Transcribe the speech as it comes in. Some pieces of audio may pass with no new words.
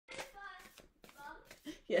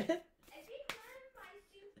Yeah. I think one of my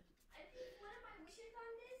wishes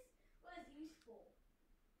on this was useful.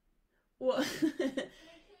 What? Can I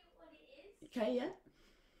tell you what it is? Okay, yeah.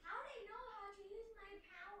 How do I know how to use my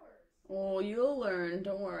powers? Oh, you'll learn.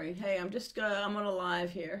 Don't worry. Hey, I'm on a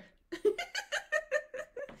live here.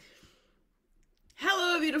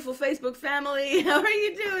 Hello, beautiful Facebook family. How are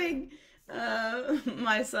you doing?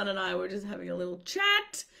 My son and I were just having a little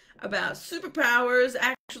chat about superpowers,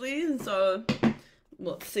 actually, and so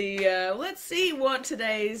let's see what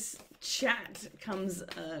today's chat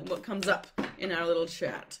what comes up in our little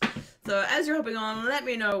chat. So as you're hopping on, let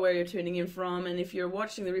me know where you're tuning in from, and if you're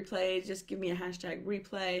watching the replay, just give me a hashtag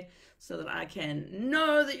replay so that I can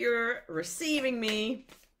know that you're receiving me.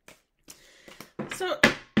 So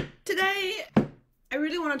today I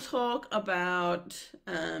really want to talk about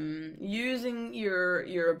using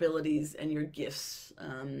your abilities and your gifts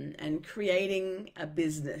and creating a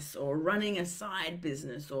business or running a side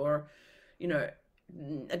business, or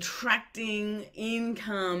attracting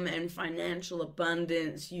income and financial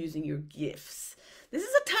abundance using your gifts. This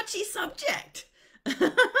is a touchy subject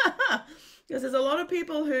because there's a lot of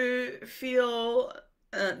people who feel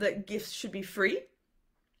that gifts should be free.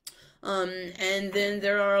 And then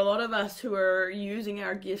there are a lot of us who are using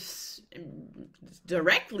our gifts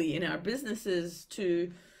directly in our businesses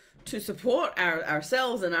to support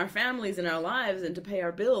ourselves and our families and our lives and to pay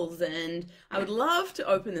our bills. And I would love to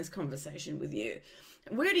open this conversation with you.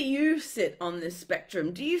 Where do you sit on this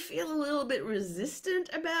spectrum? Do you feel a little bit resistant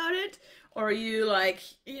about it? Or are you like,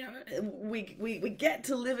 we get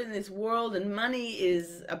to live in this world and money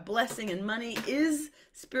is a blessing and money is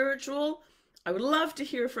spiritual? I would love to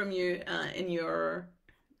hear from you in your...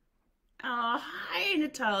 hi,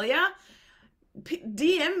 Natalia.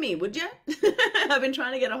 DM me, would you? I've been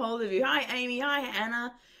trying to get a hold of you. Hi, Amy. Hi,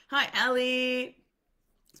 Hannah. Hi, Ali.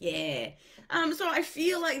 Yeah. So I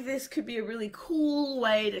feel like this could be a really cool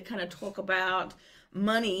way to kind of talk about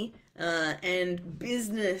money and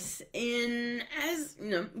business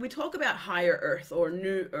we talk about higher earth or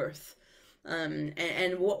new earth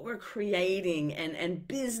and what we're creating and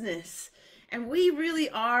business. And we really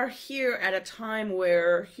are here at a time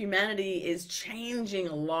where humanity is changing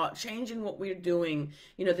a lot, changing what we're doing.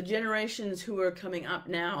 The generations who are coming up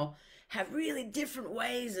now have really different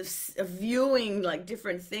ways of viewing like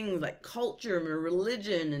different things like culture and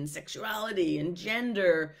religion and sexuality and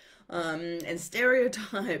gender and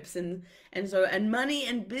stereotypes and money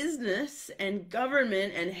and business and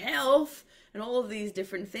government and health. And all of these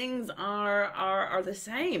different things are the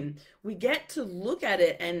same. We get to look at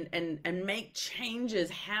it and make changes.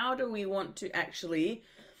 How do we want to actually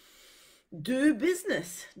do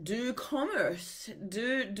business, do commerce,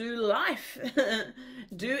 do life,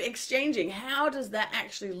 do exchanging? How does that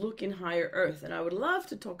actually look in higher earth? And I would love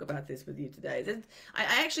to talk about this with you today. I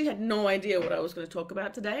actually had no idea what I was going to talk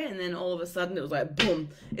about today, and then all of a sudden it was like, boom,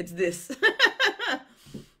 it's this.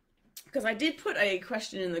 Because I did put a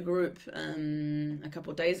question in the group a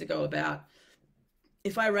couple of days ago about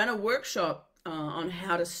if I ran a workshop on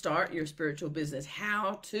how to start your spiritual business,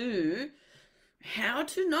 how to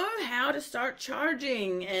know how to start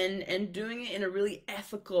charging and doing it in a really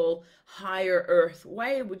ethical, higher earth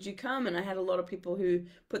way, would you come? And I had a lot of people who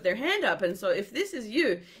put their hand up. And so if this is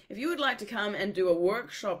you, if you would like to come and do a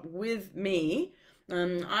workshop with me,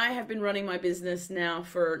 I have been running my business now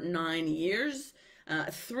for 9 years.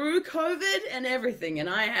 Through COVID and everything, and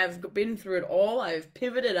I have been through it all. I've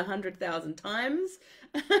pivoted 100,000 times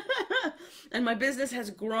and my business has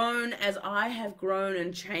grown as I have grown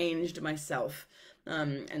and changed myself,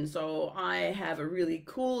 and so I have a really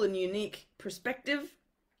cool and unique perspective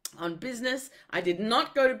on business. I did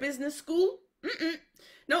not go to business school.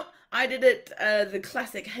 No, I did it the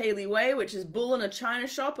classic Hayley way, which is bull in a china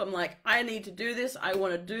shop. I'm like, I need to do this. I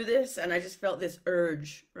want to do this. And I just felt this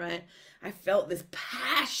urge, right? I felt this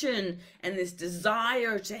passion and this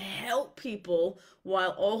desire to help people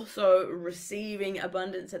while also receiving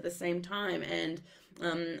abundance at the same time. And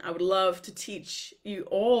I would love to teach you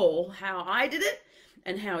all how I did it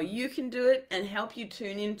and how you can do it and help you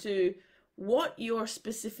tune into what your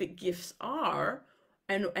specific gifts are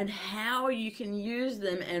and how you can use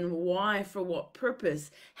them and why, for what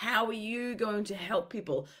purpose. How are you going to help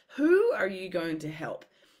people? Who are you going to help?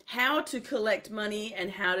 How to collect money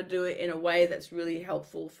and how to do it in a way that's really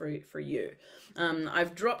helpful for you.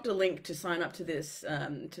 I've dropped a link to sign up to this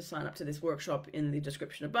workshop in the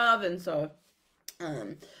description above. And so,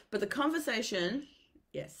 but the conversation,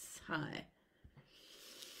 yes, hi.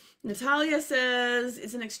 Natalia says,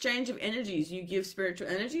 it's an exchange of energies. You give spiritual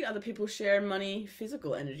energy, other people share money,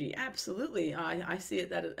 physical energy. Absolutely. I see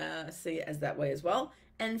it as that way as well.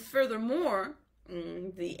 And furthermore,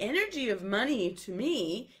 the energy of money, to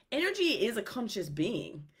me, energy is a conscious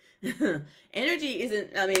being. Energy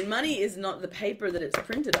isn't, I mean, money is not the paper that it's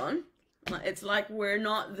printed on. It's like we're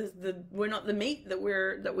not we're not the meat that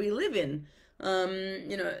we live in.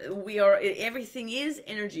 You know, we are, everything is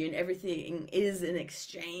energy, and everything is an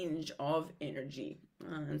exchange of energy.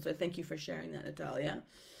 And so thank you for sharing that, Natalia.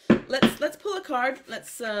 Let's pull a card.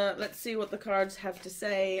 Let's see what the cards have to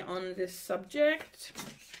say on this subject.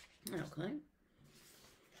 Okay.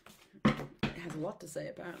 It has a lot to say,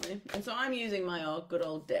 apparently. And so I'm using my good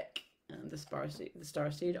old deck, the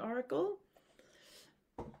Starseed Oracle.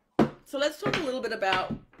 So let's talk a little bit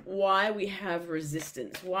about why we have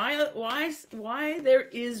resistance. Why there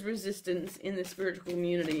is resistance in the spiritual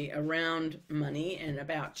community around money and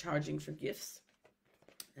about charging for gifts.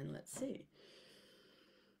 And let's see.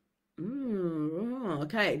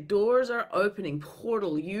 Okay, doors are opening.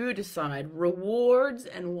 Portal, you decide. Rewards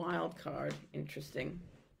and wild card. Interesting.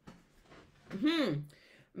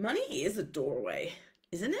 Money is a doorway,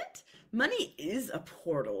 isn't it? Money is a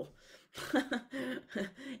portal.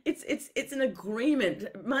 It's an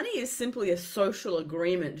agreement. Money is simply a social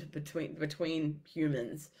agreement between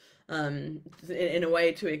humans, in a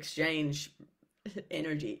way to exchange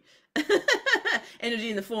energy. Energy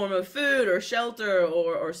in the form of food or shelter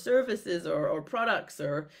or services or products,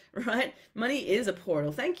 or right? Money is a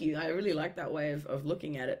portal. Thank you. I really like that way of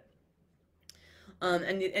looking at it.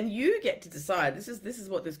 And you get to decide. This is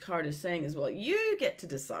what this card is saying as well. You get to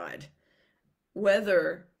decide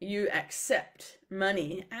whether you accept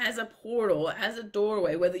money as a portal, as a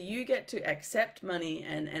doorway, whether you get to accept money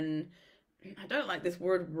and I don't like this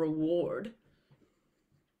word reward.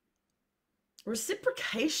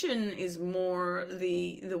 Reciprocation is more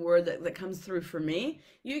the word that comes through for me.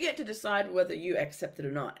 You get to decide whether you accept it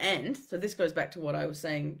or not. And so this goes back to what I was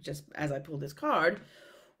saying just as I pulled this card.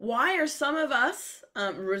 Why are some of us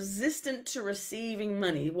resistant to receiving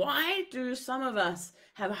money? Why do some of us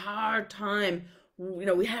have a hard time? You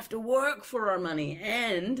know, we have to work for our money,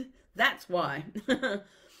 and that's why.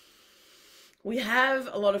 We have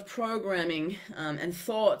a lot of programming and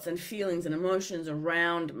thoughts and feelings and emotions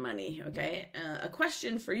around money, okay? A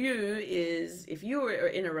question for you is, if you were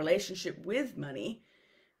in a relationship with money,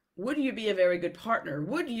 would you be a very good partner?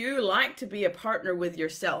 Would you like to be a partner with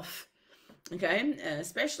yourself? Okay,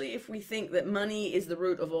 especially if we think that money is the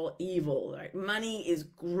root of all evil, right? Money is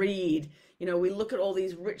greed. You know, we look at all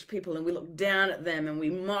these rich people and we look down at them and we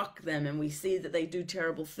mock them and we see that they do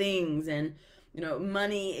terrible things, and you know,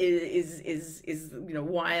 money is you know,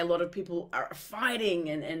 why a lot of people are fighting,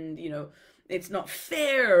 and you know, it's not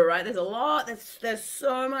fair, right? There's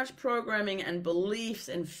so much programming and beliefs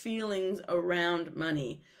and feelings around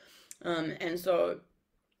money, and so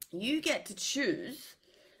you get to choose.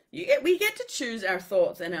 We get to choose our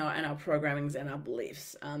thoughts and our programmings and our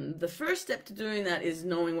beliefs. The first step to doing that is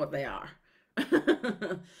knowing what they are.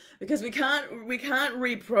 Because we can't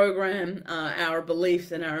reprogram our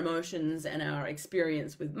beliefs and our emotions and our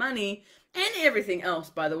experience with money and everything else,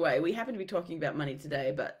 by the way. We happen to be talking about money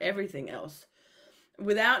today, but everything else,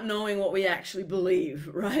 without knowing what we actually believe,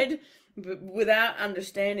 right? Without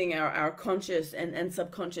understanding our conscious and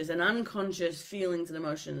subconscious and unconscious feelings and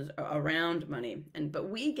emotions around money. But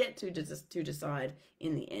we get to decide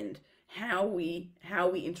in the end how we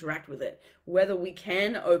interact with it, whether we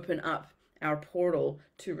can open up our portal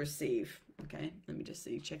to receive. Okay, let me just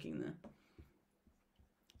see, checking the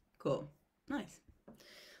cool, nice.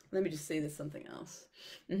 Let me just see, there's something else.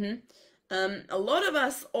 A lot of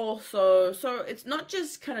us also, so it's not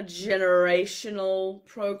just kind of generational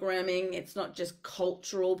programming, it's not just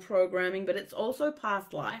cultural programming, but it's also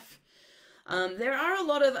past life. There are a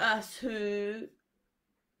lot of us who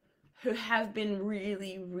have been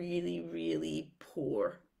really, really, really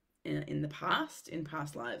poor in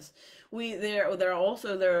past lives. There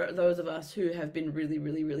are those of us who have been really,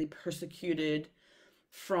 really, really persecuted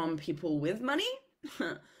from people with money.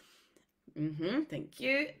 Thank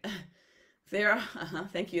you.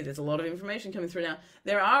 Thank you. There's a lot of information coming through now.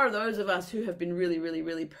 There are those of us who have been really, really,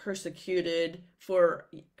 really persecuted for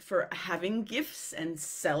having gifts and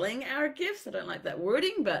selling our gifts. I don't like that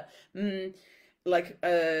wording, but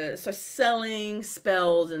so selling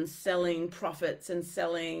spells and selling prophets and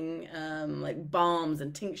selling like balms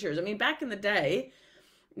and tinctures. I mean, back in the day,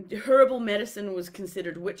 herbal medicine was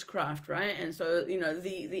considered witchcraft, right? And so, you know,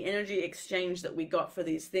 the energy exchange that we got for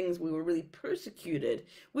these things, we were really persecuted.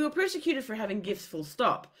 We were persecuted for having gifts, full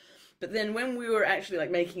stop. But then when we were actually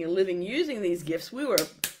like making a living using these gifts, we were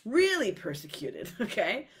really persecuted,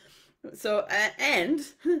 okay? So, and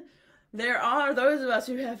there are those of us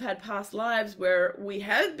who have had past lives where we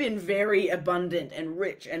have been very abundant and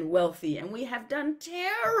rich and wealthy, and we have done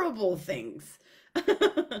terrible things.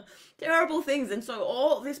 Terrible things. And so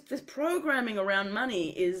all this programming around money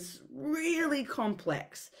is really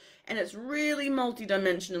complex, and it's really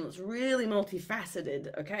multidimensional, it's really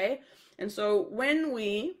multifaceted, okay? And so when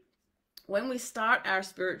we start our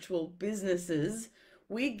spiritual businesses,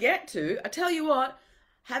 we get to, I tell you what,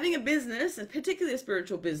 having a business, and particularly a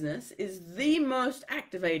spiritual business, is the most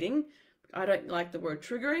activating, I don't like the word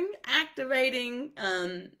triggering, activating,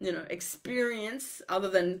 experience other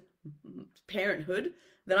than parenthood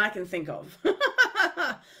that I can think of.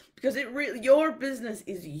 Because your business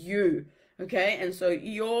is you, okay? And so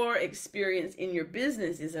your experience in your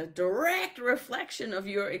business is a direct reflection of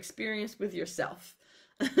your experience with yourself.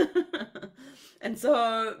 And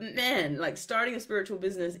so, man, like starting a spiritual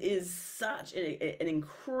business is such an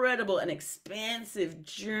incredible and expansive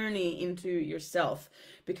journey into yourself,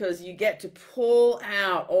 because you get to pull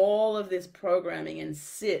out all of this programming and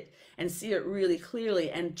sit and see it really clearly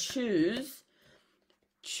and choose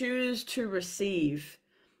to receive.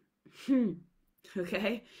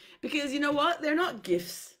 Okay? Because you know what? They're not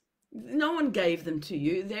gifts. No one gave them to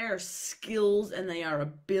you. They are skills and they are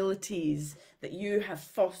abilities that you have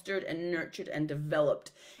fostered and nurtured and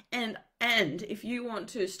developed. And if you want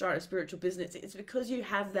to start a spiritual business, it's because you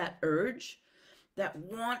have that urge, that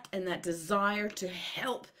want, and that desire to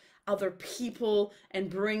help other people and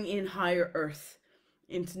bring in higher earth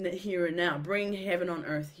into here and now, bring heaven on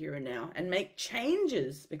earth here and now, and make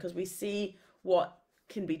changes because we see what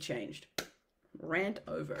can be changed. Rant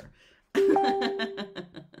over.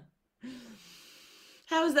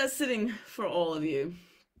 How is that sitting for all of you?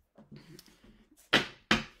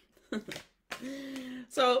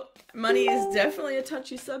 So money is definitely a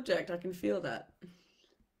touchy subject. I can feel that.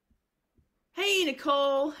 Hey,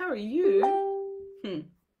 Nicole, how are you?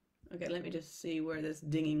 Okay, let me just see where this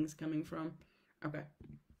dinging's coming from. Okay.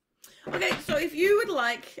 Okay, so if you would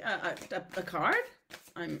like a card,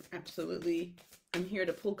 I'm here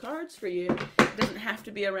to pull cards for you. It doesn't have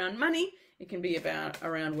to be around money. It can be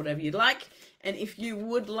around whatever you'd like. And if you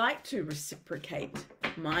would like to reciprocate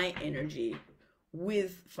my energy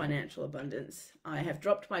with financial abundance, I have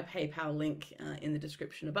dropped my PayPal link in the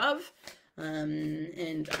description above.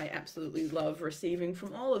 And I absolutely love receiving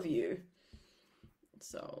from all of you.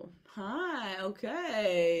 So, hi,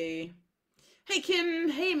 okay. Hey, Kim.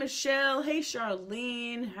 Hey, Michelle. Hey,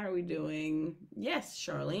 Charlene. How are we doing? Yes,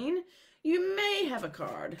 Charlene, you may have a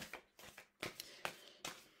card.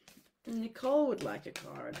 Nicole would like a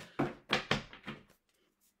card.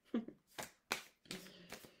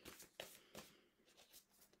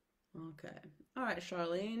 Okay. All right,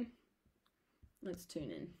 Charlene. Let's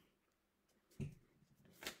tune in.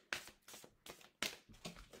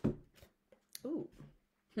 Ooh.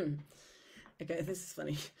 Okay, this is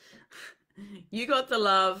funny. You got the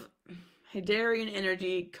love, Hadarian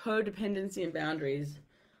energy, codependency, and boundaries.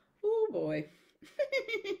 Oh boy.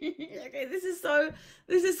 Okay, this is so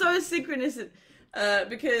synchronous.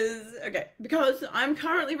 Because I'm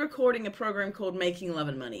currently recording a program called Making Love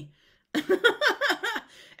and Money.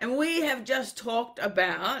 And we have just talked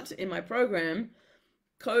about, in my program,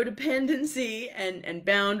 codependency and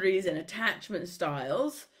boundaries and attachment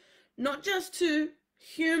styles, not just to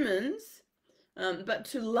humans, but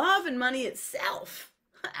to love and money itself.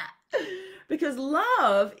 Because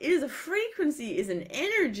love is a frequency, is an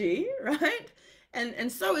energy, right?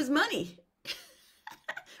 And so is money.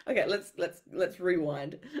 Okay, let's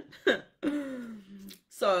rewind.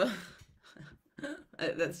 So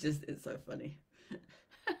it's so funny.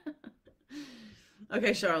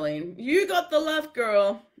 Okay, Charlene, you got the love,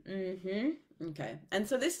 girl. Okay, and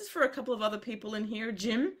so this is for a couple of other people in here.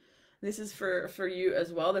 Jim, this is for you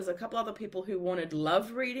as well. There's a couple other people who wanted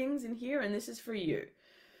love readings in here, and this is for you.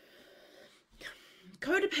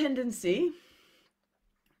 Codependency.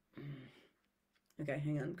 Okay,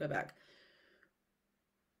 hang on, go back.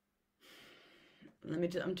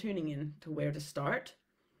 I'm tuning in to where to start.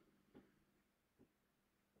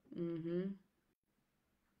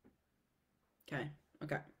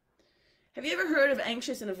 Okay. Have you ever heard of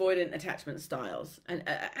anxious and avoidant attachment styles? And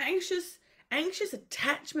anxious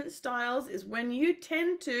attachment styles is when you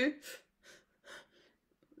tend to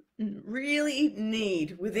really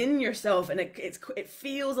need within yourself, and it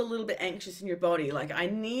feels a little bit anxious in your body, like I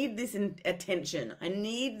need this attention, I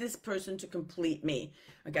need this person to complete me.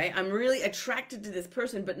 Okay, I'm really attracted to this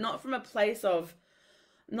person, but not from a place of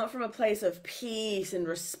peace and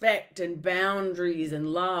respect and boundaries and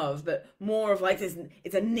love, but more of like this,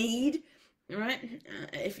 it's a need, right?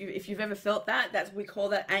 If you've ever felt that, we call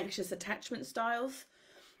that anxious attachment styles.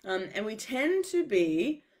 And we tend to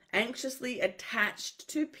be anxiously attached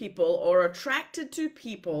to people or attracted to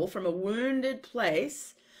people from a wounded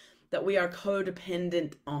place that we are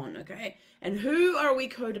codependent on, okay? And who are we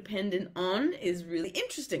codependent on is really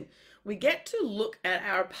interesting. We get to look at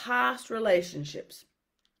our past relationships.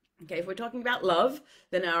 Okay, if we're talking about love,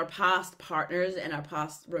 then our past partners and our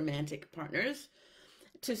past romantic partners,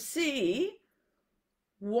 to see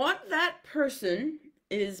what that person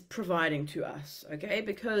is providing to us, okay?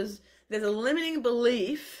 Because there's a limiting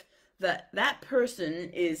belief that that person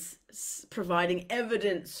is providing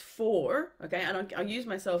evidence for, okay? And I'll use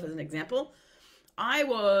myself as an example. I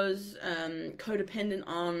was codependent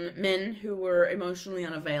on men who were emotionally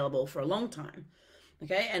unavailable for a long time,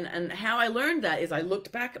 okay? And how I learned that is I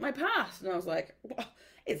looked back at my past and I was like, well,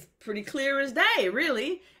 it's pretty clear as day,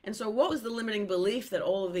 really. And so what was the limiting belief that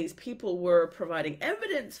all of these people were providing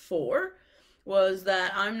evidence for was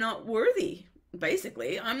that I'm not worthy.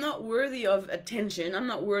 Basically, I'm not worthy of attention. I'm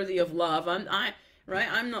not worthy of love.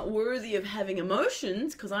 I'm not worthy of having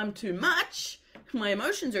emotions because I'm too much. My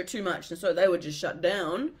emotions are too much, and so they would just shut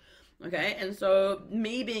down. Okay, and so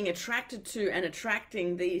me being attracted to and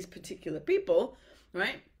attracting these particular people,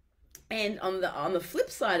 right? And on the flip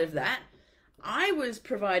side of that, I was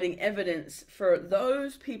providing evidence for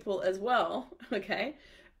those people as well. Okay,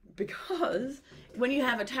 because when you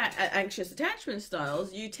have anxious attachment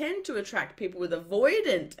styles, you tend to attract people with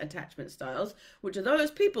avoidant attachment styles, which are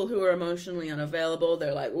those people who are emotionally unavailable.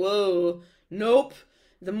 They're like, whoa, nope.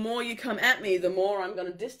 The more you come at me, the more I'm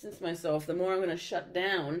going to distance myself, the more I'm going to shut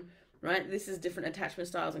down, right? This is different attachment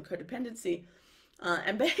styles and codependency.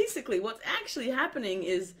 And basically what's actually happening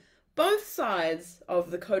is both sides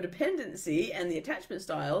of the codependency and the attachment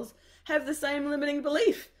styles have the same limiting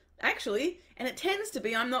belief, actually, and it tends to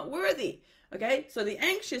be I'm not worthy. Okay, so the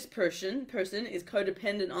anxious person is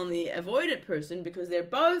codependent on the avoidant person because they're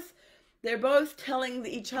both telling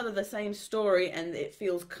each other the same story, and it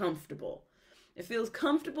feels comfortable. It feels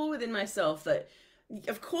comfortable within myself that,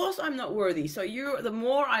 of course, I'm not worthy. So the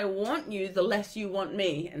more I want you, the less you want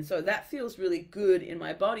me, and so that feels really good in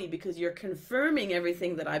my body because you're confirming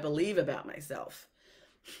everything that I believe about myself,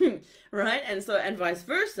 right? And vice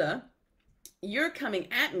versa. You're coming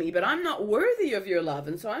at me, but I'm not worthy of your love,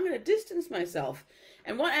 and so I'm going to distance myself.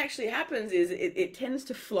 And what actually happens is it tends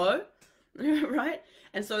to flow, right?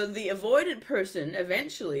 And so the avoidant person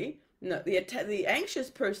eventually, no, the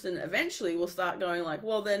anxious person eventually will start going like,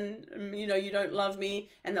 well, then, you don't love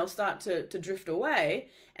me, and they'll start to drift away,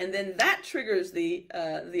 and then that triggers the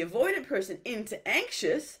avoidant person into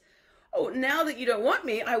anxious. Oh, now that you don't want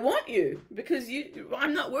me, I want you because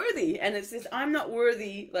I'm not worthy. And it's this I'm not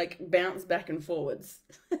worthy, like, bounce back and forwards.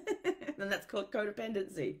 And that's called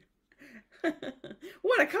codependency.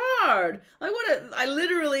 What a card! Like, I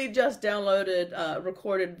literally just downloaded,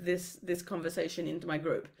 recorded this conversation into my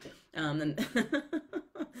group. And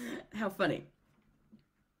how funny.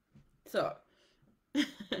 So,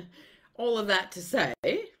 all of that to say,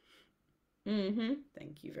 thank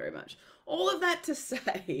you very much. All of that to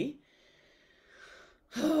say,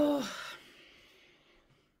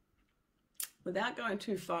 without going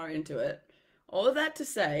too far into it, all of that to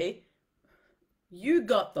say, you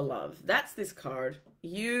got the love. That's this card.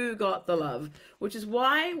 You got the love. Which is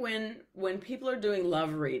why when people are doing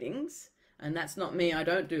love readings, and that's not me, I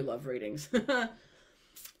don't do love readings,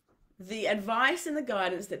 the advice and the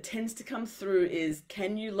guidance that tends to come through is,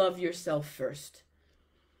 can you love yourself first?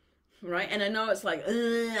 Right? And I know it's like,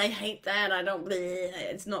 I hate that. I don't,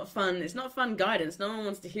 it's not fun. It's not fun guidance. No one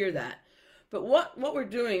wants to hear that. But what we're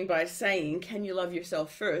doing by saying, can you love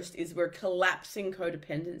yourself first, is we're collapsing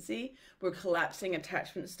codependency, we're collapsing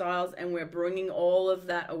attachment styles, and we're bringing all of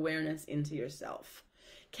that awareness into yourself.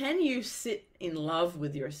 Can you sit in love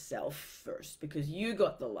with yourself first? Because you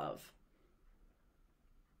got the love.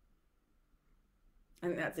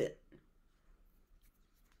 And that's it.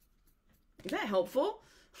 Is that helpful?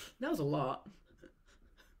 That was a lot.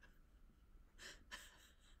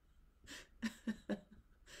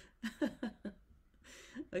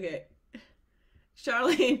 Okay.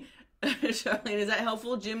 Charlene, is that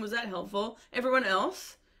helpful? Jim, was that helpful? Everyone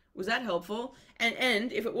else, was that helpful?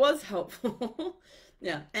 And if it was helpful,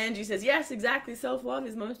 yeah. Angie says, yes, exactly. Self-love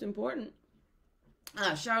is most important.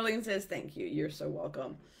 Charlene says, thank you. You're so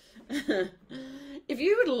welcome. If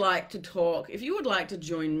you would like to talk, if you would like to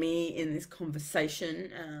join me in this conversation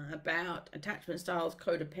about attachment styles,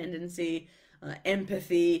 codependency,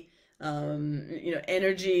 empathy,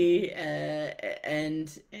 energy, and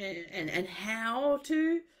how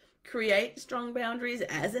to create strong boundaries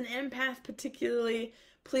as an empath particularly,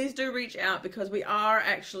 please do reach out, because we are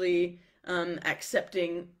actually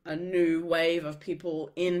accepting a new wave of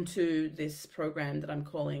people into this program that I'm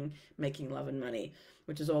calling Making Love and Money,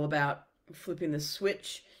 which is all about flipping the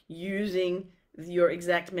switch, using your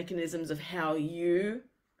exact mechanisms of how you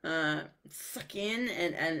suck in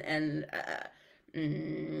and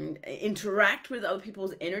interact with other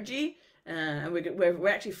people's energy. And we're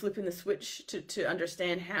actually flipping the switch to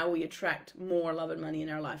understand how we attract more love and money in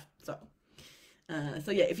our life. So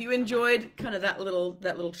yeah, if you enjoyed kind of that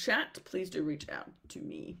little chat, please do reach out to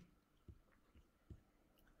me.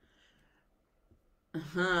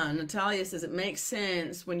 Natalia says it makes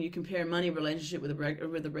sense when you compare money relationship with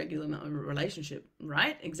a regular relationship,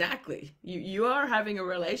 right? Exactly. You are having a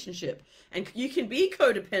relationship, and you can be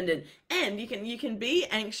codependent, and you can be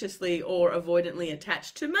anxiously or avoidantly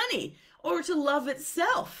attached to money or to love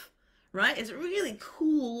itself, right? It's a really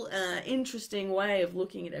cool, interesting way of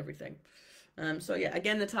looking at everything. So yeah,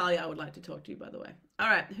 again, Natalia, I would like to talk to you, by the way. All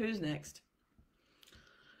right, who's next?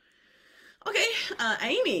 Okay,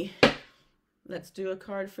 Amy. Let's do a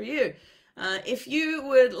card for you. If you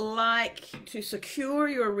would like to secure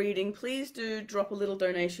your reading, please do drop a little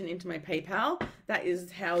donation into my PayPal. That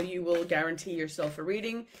is how you will guarantee yourself a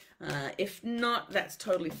reading. If not, that's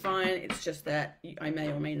totally fine. It's just that I may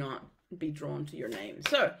or may not be drawn to your name.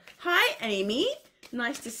 So, hi, Amy.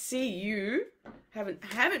 Nice to see you.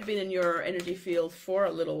 Haven't been in your energy field for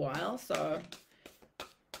a little while, so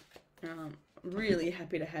really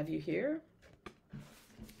happy to have you here.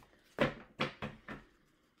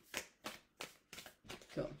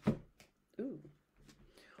 Cool. Ooh.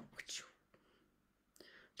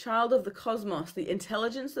 Child of the cosmos, the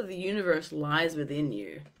intelligence of the universe lies within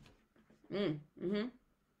you.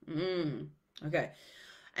 Okay.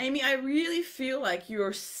 Amy, I really feel like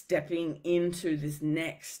you're stepping into this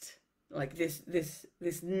next, like this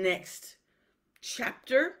next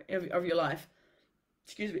chapter of your life.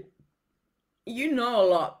 Excuse me. You know a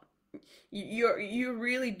lot. You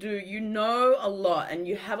really do. You know a lot, and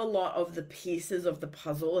you have a lot of the pieces of the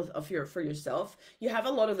puzzle for yourself. You have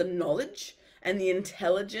a lot of the knowledge and the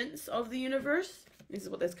intelligence of the universe. This is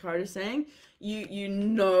what this card is saying. You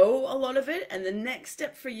know a lot of it, and the next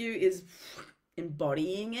step for you is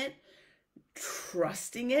embodying it,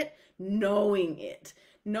 trusting it, knowing it.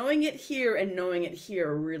 Knowing it here and knowing it here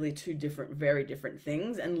are really two different, very different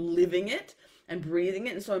things, and living it and breathing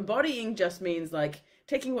it. And so embodying just means like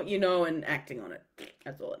taking what you know and acting on it.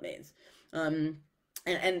 That's all it means. And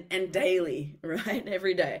daily, right?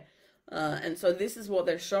 Every day. And so this is what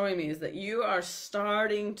they're showing me, is that you are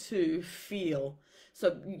starting to feel.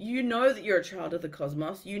 So you know that you're a child of the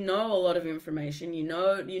cosmos. You know a lot of information. You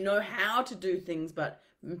know how to do things, but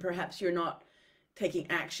perhaps you're not taking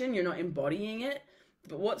action. You're not embodying it.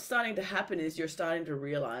 But what's starting to happen is you're starting to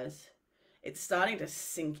realize. It's starting to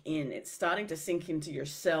sink in. It's starting to sink into your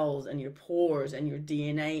cells and your pores and your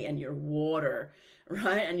DNA and your water,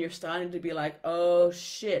 right? And you're starting to be like, oh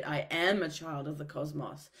shit, I am a child of the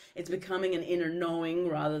cosmos. It's becoming an inner knowing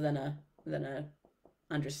rather than a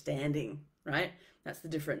understanding, right? That's the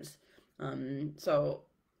difference. So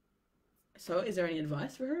is there any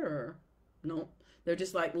advice for her, or no? They're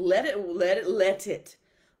just like, let it.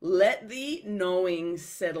 Let the knowing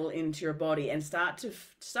settle into your body and start to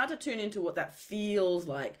tune into what that feels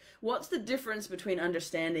like. What's the difference between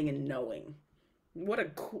understanding and knowing?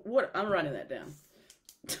 I'm writing that down.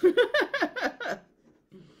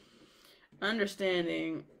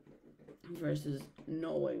 Understanding versus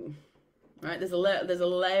knowing. Right? There's a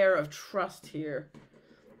layer of trust here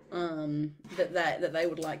that they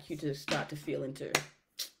would like you to start to feel into.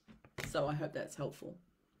 So I hope that's helpful.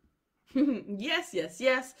 Yes.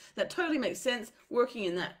 That totally makes sense. Working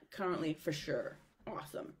in that currently for sure.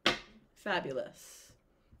 Awesome. Fabulous.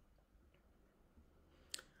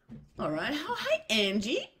 All right. Oh, hi,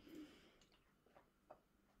 Angie.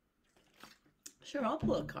 Sure, I'll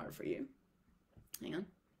pull a card for you. Hang on.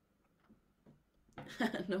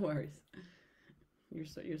 No worries. You're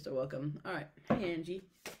so welcome. All right. Hey, Angie.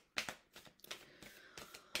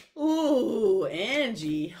 Ooh,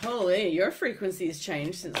 Angie, holy, your frequency has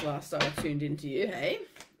changed since last I tuned into you, hey?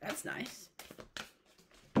 That's nice.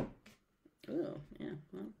 Ooh, yeah,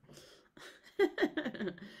 well.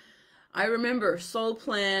 I remember soul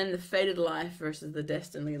plan, the fated life versus the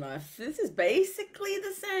destiny life. This is basically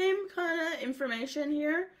the same kind of information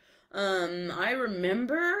here. I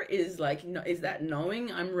remember is that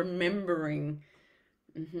knowing? I'm remembering.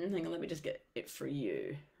 Hang on, let me just get it for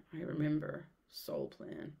you. I remember soul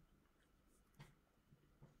plan.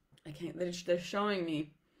 I can't, they're showing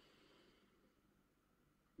me.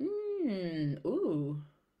 Ooh.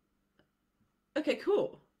 Okay,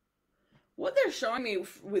 cool. What they're showing me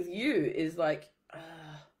with you is like,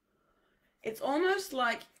 it's almost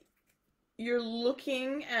like you're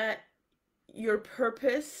looking at your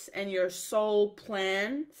purpose and your soul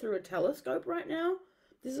plan through a telescope right now.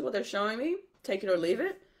 This is what they're showing me. Take it or leave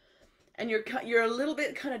it. And you're a little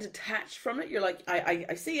bit kind of detached from it. You're like,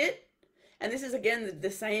 I see it. And this is, again,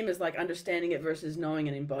 the same as like understanding it versus knowing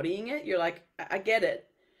and embodying it. You're like, I get it.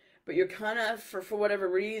 But you're kind of, for whatever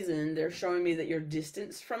reason, they're showing me that you're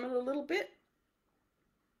distanced from it a little bit.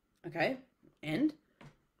 Okay? And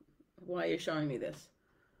why are you showing me this?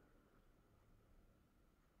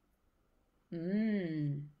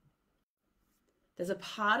 There's a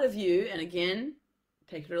part of you, and again,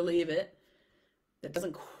 take it or leave it, that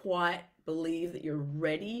doesn't quite believe that you're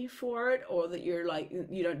ready for it, or that you're like,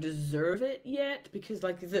 you don't deserve it yet, because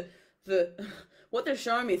like the what they're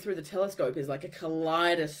showing me through the telescope is like a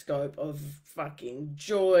kaleidoscope of fucking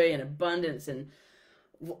joy and abundance and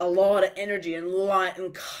a lot of energy and light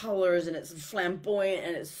and colors, and it's flamboyant,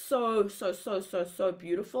 and it's so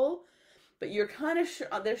beautiful. But you're kind of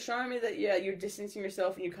they're showing me that, yeah, you're distancing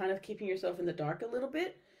yourself and you're kind of keeping yourself in the dark a little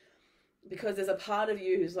bit, because there's a part of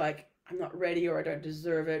you who's like, I'm not ready, or I don't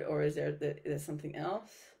deserve it, or is there's something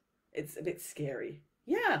else? It's a bit scary.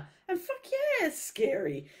 Yeah, and fuck yeah, it's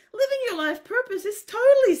scary. Living your life purpose is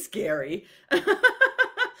totally scary.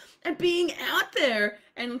 And being out there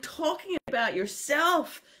and talking about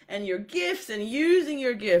yourself and your gifts and using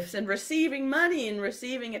your gifts and receiving money and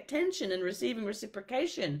receiving attention and receiving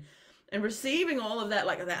reciprocation and receiving all of that,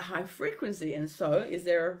 like that high frequency. And so is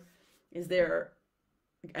there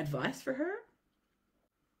advice for her?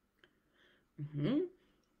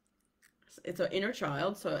 It's an inner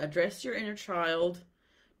child, so address your inner child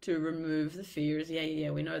to remove the fears.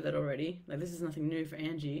 Yeah, we know that already. Like, this is nothing new for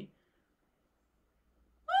Angie.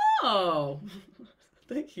 Oh,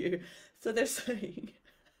 thank you. So they're saying,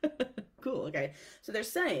 cool, okay. So they're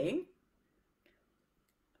saying,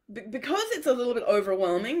 because it's a little bit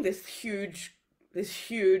overwhelming, this huge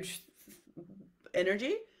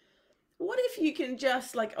energy, what if you can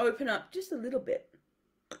just like open up just a little bit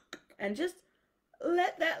and just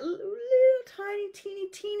let that little tiny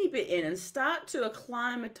teeny bit in and start to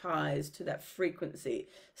acclimatize to that frequency.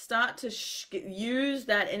 Start to use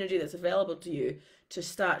that energy that's available to you to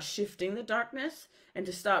start shifting the darkness and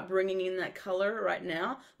to start bringing in that color right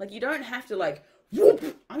now. Like, you don't have to like,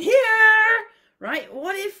 whoop, I'm here, right?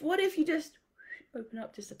 What if you just open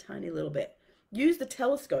up just a tiny little bit? Use the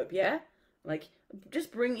telescope, yeah? Like,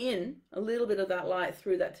 just bring in a little bit of that light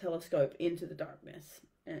through that telescope into the darkness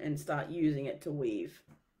and start using it to weave.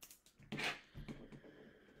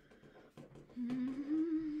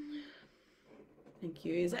 Thank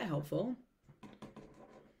you. Is that helpful?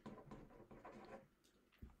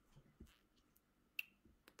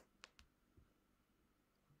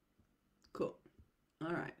 Cool.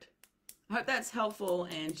 All right. I hope that's helpful,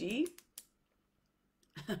 Angie.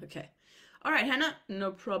 Okay. All right, Hannah,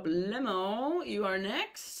 no problemo. You are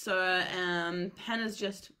next. So Hannah's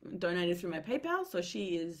just donated through my PayPal, so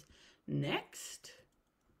she is next.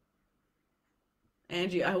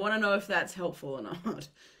 Angie, I want to know if that's helpful or not,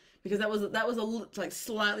 because that was a like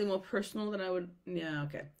slightly more personal than I would. Yeah,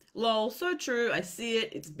 okay. Lol, so true. I see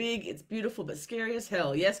it. It's big. It's beautiful, but scary as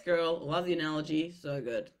hell. Yes, girl. Love the analogy. So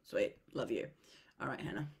good. Sweet. Love you. All right,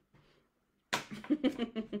 Hannah.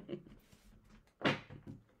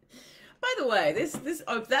 By the way,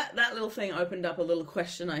 that little thing opened up a little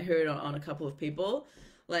question I heard on a couple of people.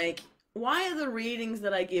 Like, why are the readings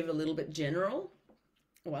that I give a little bit general?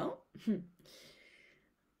 Well,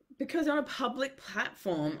 because on a public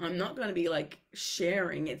platform, I'm not going to be like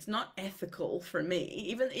sharing. It's not ethical for me.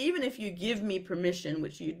 Even if you give me permission,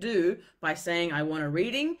 which you do by saying I want a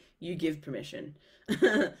reading, you give permission.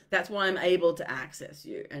 That's why I'm able to access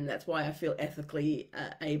you, and that's why I feel ethically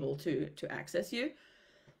able to access you.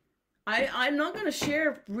 I'm not going to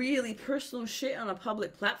share really personal shit on a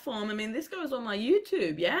public platform. I mean, this goes on my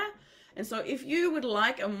YouTube, yeah? And so if you would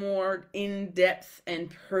like a more in-depth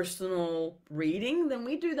and personal reading, then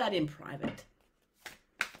we do that in private.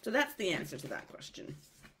 So that's the answer to that question.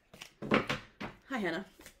 Hi, Hannah.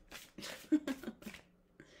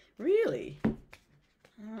 Really?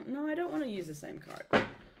 No, I don't want to use the same card.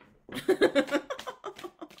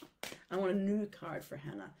 I want a new card for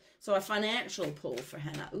Hannah. So a financial pull for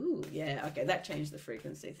Hannah. Ooh, yeah. Okay, that changed the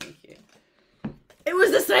frequency. Thank you. It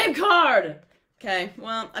was the same card! Okay,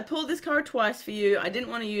 well, I pulled this card twice for you. I didn't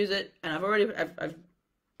want to use it, and I've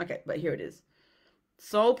okay, but here it is.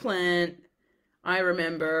 Soul Plant. I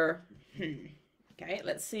remember. Okay,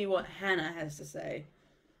 let's see what Hannah has to say.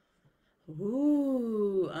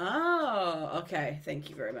 Ooh, oh, okay. Thank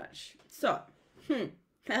you very much. So,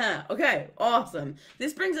 Okay, awesome.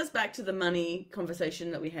 This brings us back to the money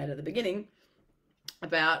conversation that we had at the beginning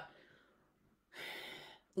about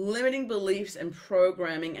limiting beliefs and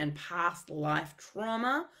programming and past life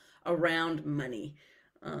trauma around money.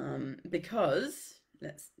 Because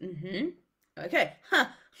okay,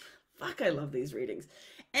 fuck, I love these readings,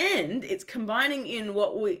 and it's combining in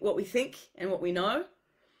what we think and what we know,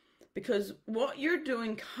 because what you're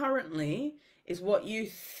doing currently is what you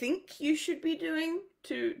think you should be doing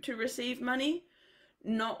to receive money,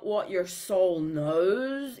 not what your soul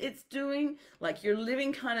knows it's doing. Like, you're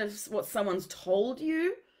living kind of what someone's told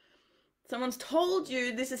you. Someone's told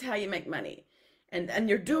you this is how you make money. And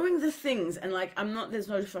you're doing the things, and like, there's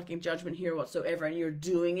no fucking judgment here whatsoever, and you're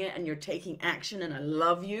doing it and you're taking action, and I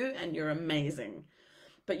love you and you're amazing.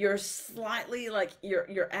 But you're slightly like,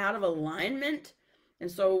 you're out of alignment.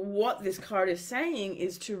 And so what this card is saying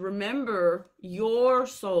is to remember your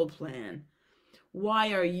soul plan.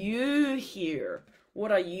 Why are you here?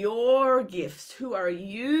 What are your gifts? Who are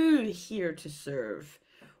you here to serve?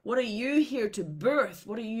 What are you here to birth?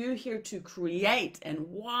 What are you here to create? And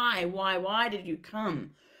why did you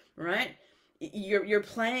come? Right? You're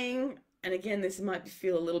playing, and again, this might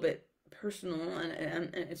feel a little bit personal,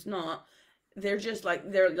 and it's not. They're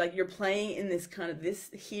like you're playing in this kind of this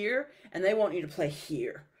here, and they want you to play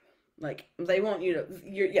here. Like, they want you to,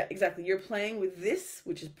 yeah, exactly. You're playing with this,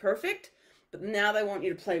 which is perfect, but now they want you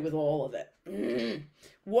to play with all of it.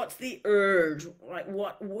 What's the urge? Like,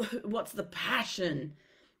 what's the passion?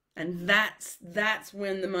 And that's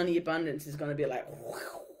when the money abundance is going to be like,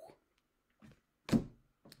 whew.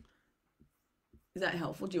 Is that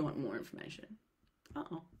helpful? Do you want more information?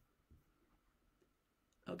 Uh-oh.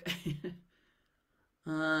 Okay.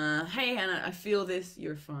 Hey, Hannah, I feel this.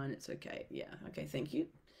 You're fine. It's okay. Yeah. Okay. Thank you.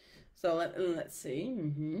 So let's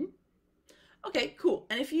see. Okay, cool.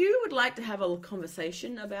 And if you would like to have a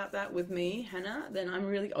conversation about that with me, Hannah, then I'm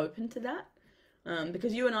really open to that.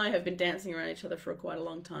 Because you and I have been dancing around each other for quite a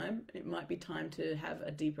long time. It might be time to have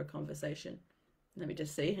a deeper conversation. Let me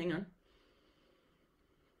just see. Hang on.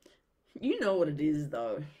 You know what it is,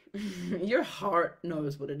 though. Your heart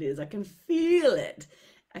knows what it is. I can feel it.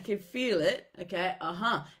 I can feel it. Okay.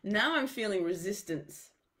 Now I'm feeling resistance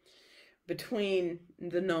between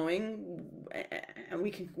the knowing, and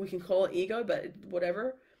we can call it ego, but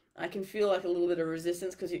whatever. I can feel like a little bit of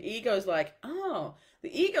resistance, because your ego's like, oh,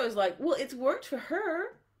 the ego's like, well, it's worked for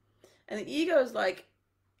her. And the ego's like,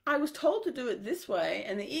 I was told to do it this way.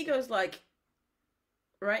 And the ego's like,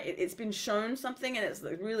 right, it's been shown something, and it's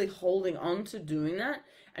like really holding on to doing that.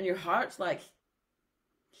 And your heart's like,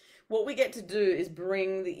 what we get to do is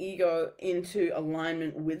bring the ego into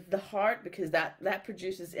alignment with the heart, because that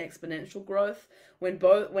produces exponential growth when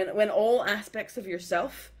all aspects of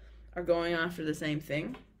yourself are going after the same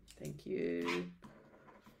thing. Thank you.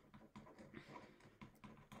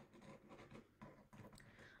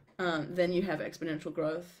 Then you have exponential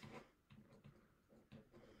growth.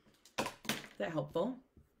 Is that helpful?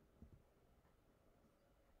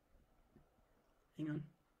 Hang on.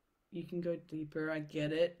 You can go deeper. I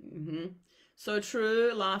get it. So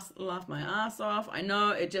true. Laugh my ass off. I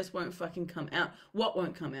know, it just won't fucking come out. What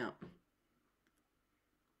won't come out?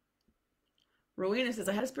 Rowena says,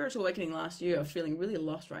 I had a spiritual awakening last year. I'm feeling really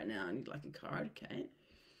lost right now. I need like a card. Okay.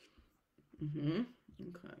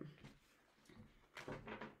 Okay.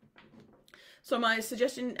 So my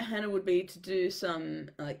suggestion, Hannah, would be to do some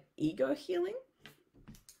like ego healing.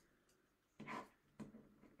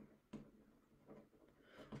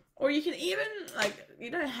 Or you can even, like,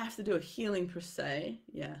 you don't have to do a healing per se.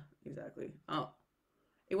 Yeah, exactly. Oh,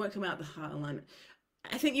 it won't come out the heart alignment.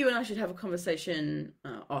 I think you and I should have a conversation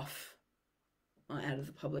off, out of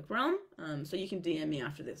the public realm. So you can DM me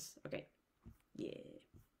after this. Okay. Yeah.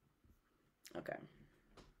 Okay.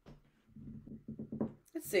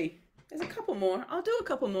 Let's see. There's a couple more. I'll do a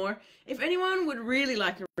couple more. If anyone would really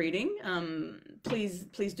like a reading,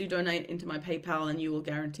 please do donate into my PayPal, and you will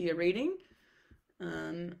guarantee a reading.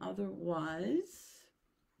 Otherwise,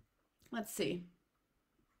 let's see.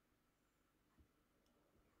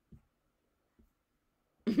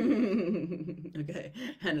 Okay,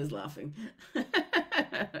 Hannah's laughing.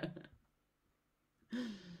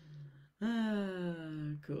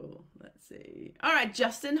 Cool. Let's see. All right,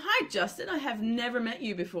 Justin. Hi, Justin. I have never met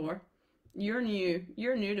you before. You're new.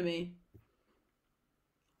 You're new to me.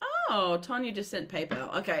 Oh, Tanya just sent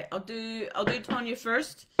PayPal. Okay, I'll do Tanya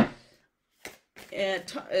first.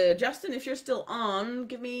 Justin, if you're still on,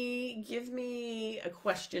 give me a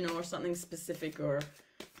question or something specific, or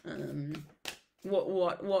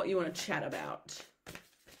what you want to chat about.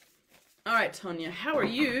 All right, Tanya, how are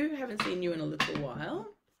you? Haven't seen you in a little while.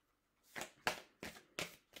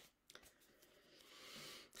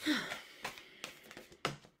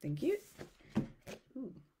 Thank you.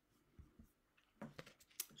 Ooh.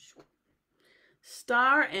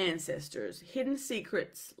 Star ancestors, hidden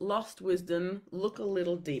secrets, lost wisdom, look a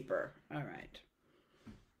little deeper. All right.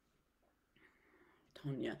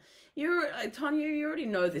 Tonya, you already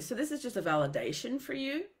know this. So this is just a validation for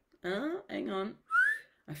you. Hang on.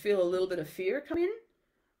 I feel a little bit of fear come in.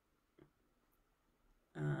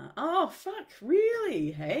 Oh, fuck.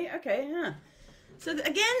 Really? Hey? Okay, huh. So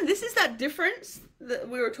again, this is that difference that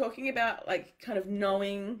we were talking about, like kind of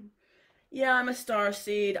knowing, yeah, I'm a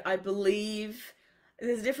starseed. I believe.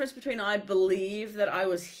 There's a difference between I believe that I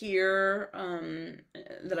was here,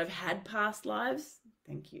 that I've had past lives.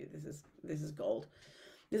 Thank you. This is gold.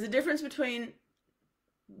 There's a difference between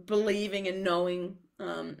believing and knowing,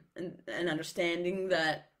 and understanding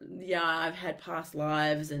that, yeah, I've had past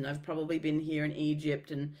lives and I've probably been here in Egypt,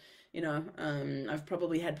 and I've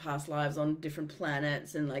probably had past lives on different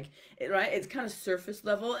planets, and like right, it's kind of surface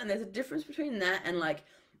level, and there's a difference between that and like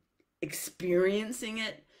experiencing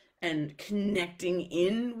it and connecting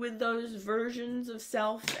in with those versions of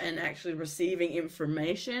self and actually receiving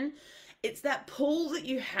information. It's that pull that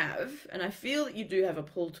you have, and I feel that you do have a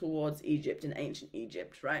pull towards Egypt and ancient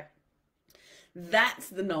Egypt, right? That's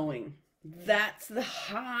the knowing. That's the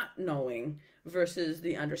heart knowing versus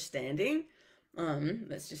the understanding.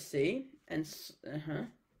 Let's just see. And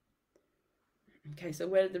okay, so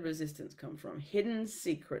where did the resistance come from? Hidden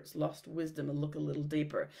secrets, lost wisdom, and look a little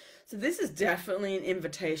deeper. So this is definitely an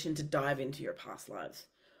invitation to dive into your past lives.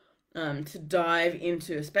 To dive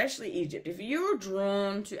into, especially Egypt. If you're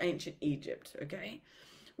drawn to ancient Egypt, okay,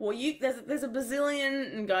 well, there's a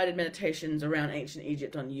bazillion guided meditations around ancient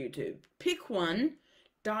Egypt on YouTube. Pick one,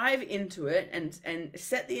 dive into it, and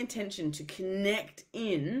set the intention to connect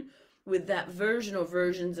in with that version or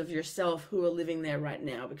versions of yourself who are living there right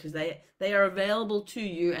now, because they are available to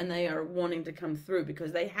you and they are wanting to come through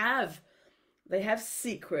because they have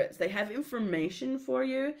secrets, they have information for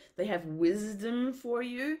you, they have wisdom for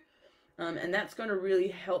you. And that's going to really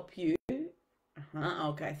help you.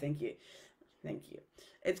 Okay, thank you. Thank you.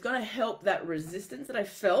 It's going to help that resistance that I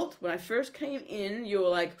felt when I first came in. You were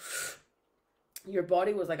like, your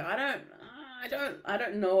body was like, I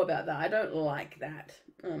don't know about that. I don't like that.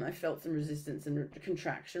 I felt some resistance and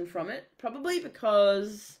contraction from it. Probably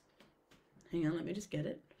because, hang on, let me just get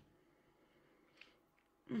it.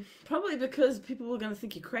 Probably because people were going to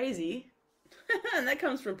think you're crazy. And that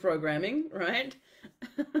comes from programming, right?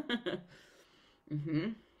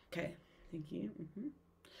 Okay, thank you.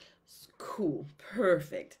 Cool,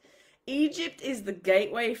 perfect. Egypt is the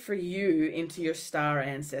gateway for you into your star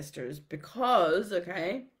ancestors because,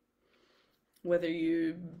 okay, whether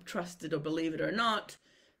you trust it or believe it or not,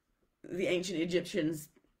 the ancient Egyptians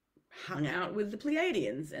hung out with the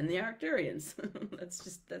Pleiadians and the Arcturians.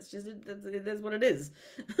 That's what it is.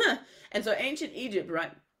 And so ancient Egypt,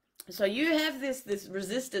 right? So you have this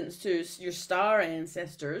resistance to your star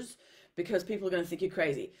ancestors because people are going to think you're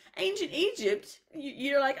crazy. Ancient Egypt,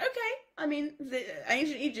 you're like, okay, I mean, the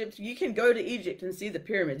ancient Egypt, you can go to Egypt and see the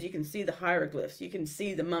pyramids, you can see the hieroglyphs, you can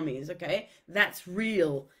see the mummies, okay? That's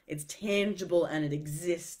real, it's tangible, and it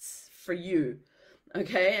exists for you,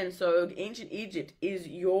 okay? And so ancient Egypt is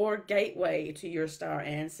your gateway to your star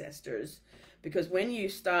ancestors, because when you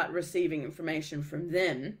start receiving information from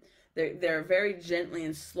them, they're very gently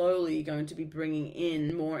and slowly going to be bringing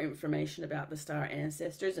in more information about the star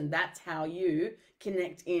ancestors, and that's how you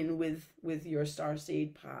connect in with your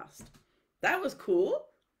starseed past. That was cool.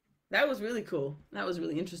 That was really cool. That was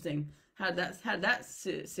really interesting. How'd that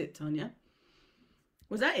sit, Tonya?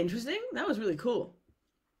 Was that interesting? That was really cool.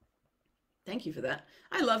 Thank you for that.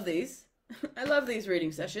 I love these. I love these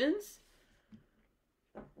reading sessions.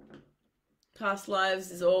 Past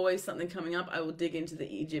lives is always something coming up. I will dig into the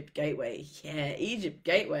Egypt gateway. Yeah, Egypt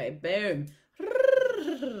gateway. Boom.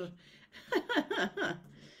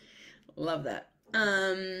 Love that.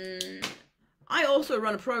 I also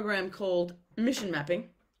run a program called Mission Mapping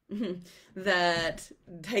that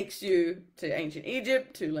takes you to ancient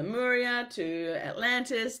Egypt, to Lemuria, to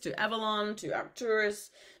Atlantis, to Avalon, to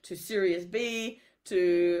Arcturus, to Sirius B,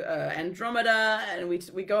 to Andromeda, and we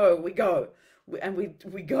go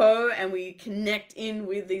and we connect in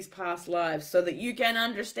with these past lives so that you can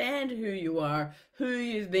understand who you are, who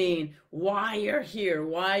you've been, why you're here,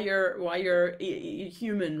 why you're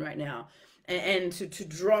human right now, and to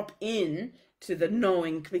drop in to the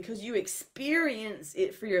knowing, because you experience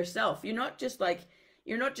it for yourself. You're not just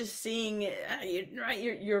seeing it, right?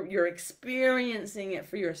 You're experiencing it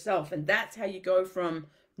for yourself, and that's how you go from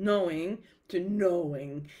knowing to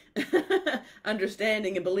knowing,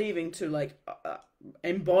 understanding and believing to like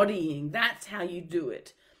embodying. That's how you do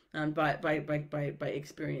it. by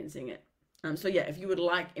experiencing it. So yeah, if you would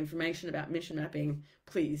like information about mission mapping,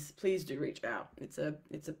 please do reach out. It's a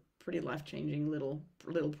pretty life-changing little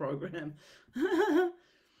program.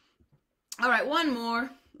 All right, one more.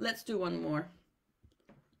 Let's do one more.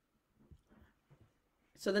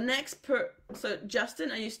 So the next so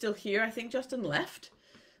Justin, are you still here? I think Justin left.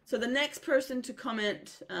 So the next person to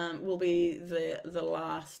comment will be the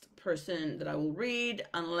last person that I will read,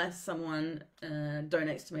 unless someone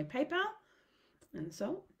donates to my PayPal. And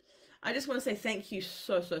so I just want to say thank you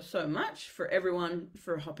so much for everyone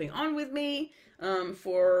for hopping on with me,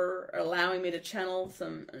 for allowing me to channel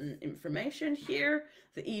some information here.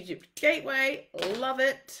 The Egypt Gateway, love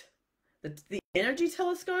it. The Energy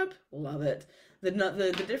Telescope, love it.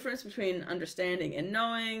 The difference between understanding and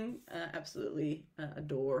knowing, absolutely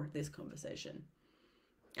adore this conversation.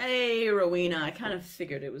 Hey, Rowena, I kind of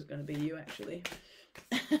figured it was going to be you, actually.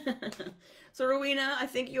 So, Rowena, I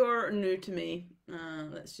think you're new to me.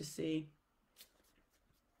 Let's just see.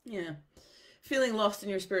 Yeah. Feeling lost in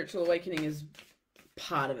your spiritual awakening is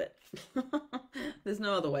part of it. There's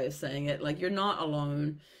no other way of saying it. Like, you're not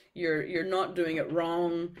alone. You're not doing it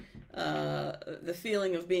wrong. The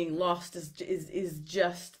feeling of being lost is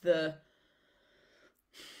just the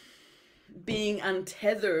being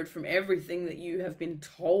untethered from everything that you have been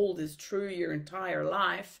told is true your entire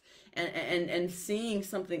life, and seeing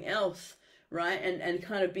something else, right? And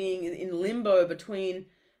kind of being in limbo between,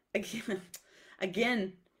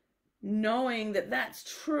 again, knowing that that's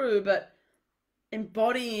true, but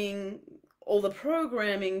embodying all the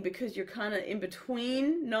programming because you're kind of in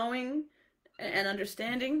between knowing and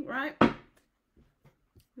understanding, right?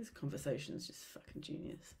 This conversation is just fucking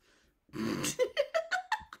genius.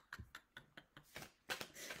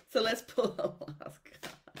 So let's pull the last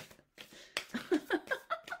card.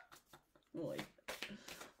 Oi.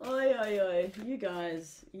 Oi. You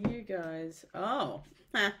guys. Oh.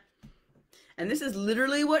 And this is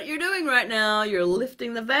literally what you're doing right now. You're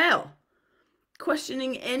lifting the veil.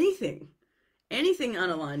 Questioning anything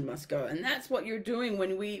unaligned must go, and that's what you're doing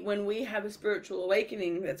when we have a spiritual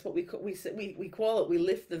awakening. That's what we call it. We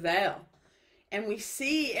lift the veil, and we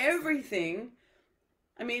see everything.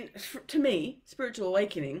 I mean, to me, spiritual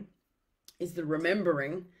awakening is the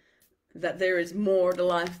remembering that there is more to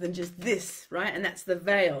life than just this, right? And that's the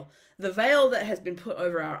veil. The veil that has been put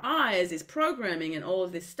over our eyes is programming and all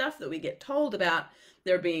of this stuff that we get told about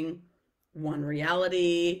there being one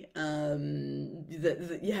reality,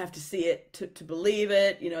 that you have to see it to believe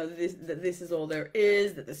it, that this is all there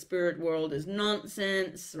is, that the spirit world is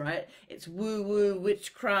nonsense, right? It's woo-woo,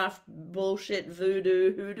 witchcraft, bullshit,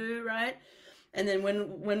 voodoo, hoodoo, right? And then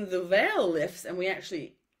when the veil lifts and we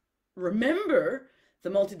actually remember the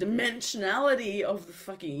multidimensionality of the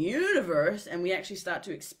fucking universe, and we actually start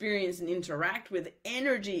to experience and interact with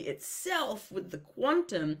energy itself, with the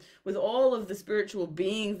quantum, with all of the spiritual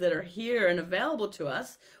beings that are here and available to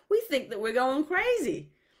us, we think that we're going crazy.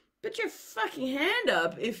 Put your fucking hand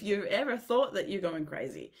up if you've ever thought that you're going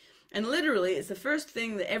crazy. And literally, it's the first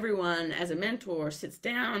thing that everyone as a mentor sits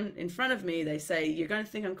down in front of me. They say, you're going to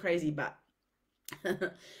think I'm crazy, but...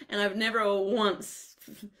 And I've never once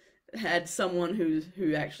had someone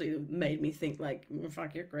who actually made me think like,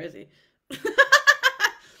 fuck, you're crazy.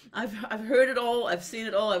 I've heard it all, I've seen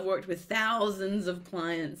it all, I've worked with thousands of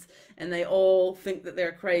clients, and they all think that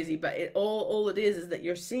they're crazy, but all it is that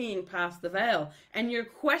you're seeing past the veil, and you're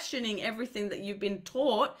questioning everything that you've been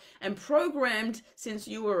taught and programmed since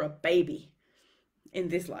you were a baby in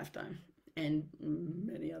this lifetime, and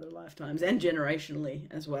many other lifetimes, and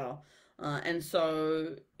generationally as well. And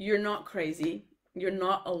so you're not crazy. You're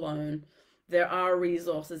not alone. There are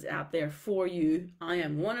resources out there for you. I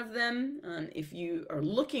am one of them. If you are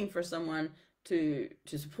looking for someone to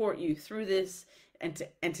support you through this and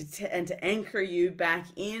to anchor you back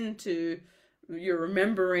into your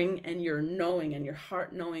remembering and your knowing and your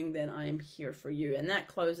heart knowing, then I am here for you. And that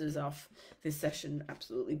closes off this session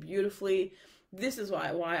absolutely beautifully. This is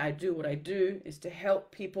why I do what I do, is to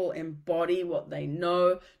help people embody what they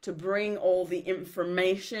know, to bring all the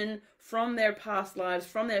information from their past lives,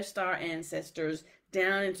 from their star ancestors,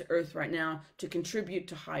 down into Earth right now, to contribute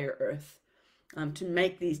to higher Earth, to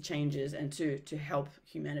make these changes and to help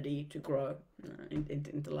humanity to grow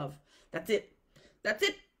into love. That's it. That's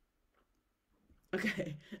it.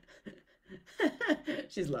 Okay.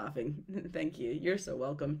 She's laughing. Thank you. You're so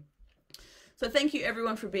welcome. So thank you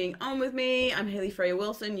everyone for being on with me. I'm Hayley Freija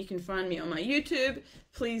Wilson. You can find me on my YouTube.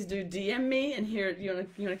 Please do DM me and here, you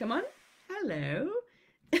wanna come on? Hello.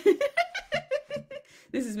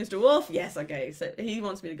 This is Mr. Wolf. Yes, okay. So he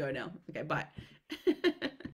wants me to go now. Okay, bye.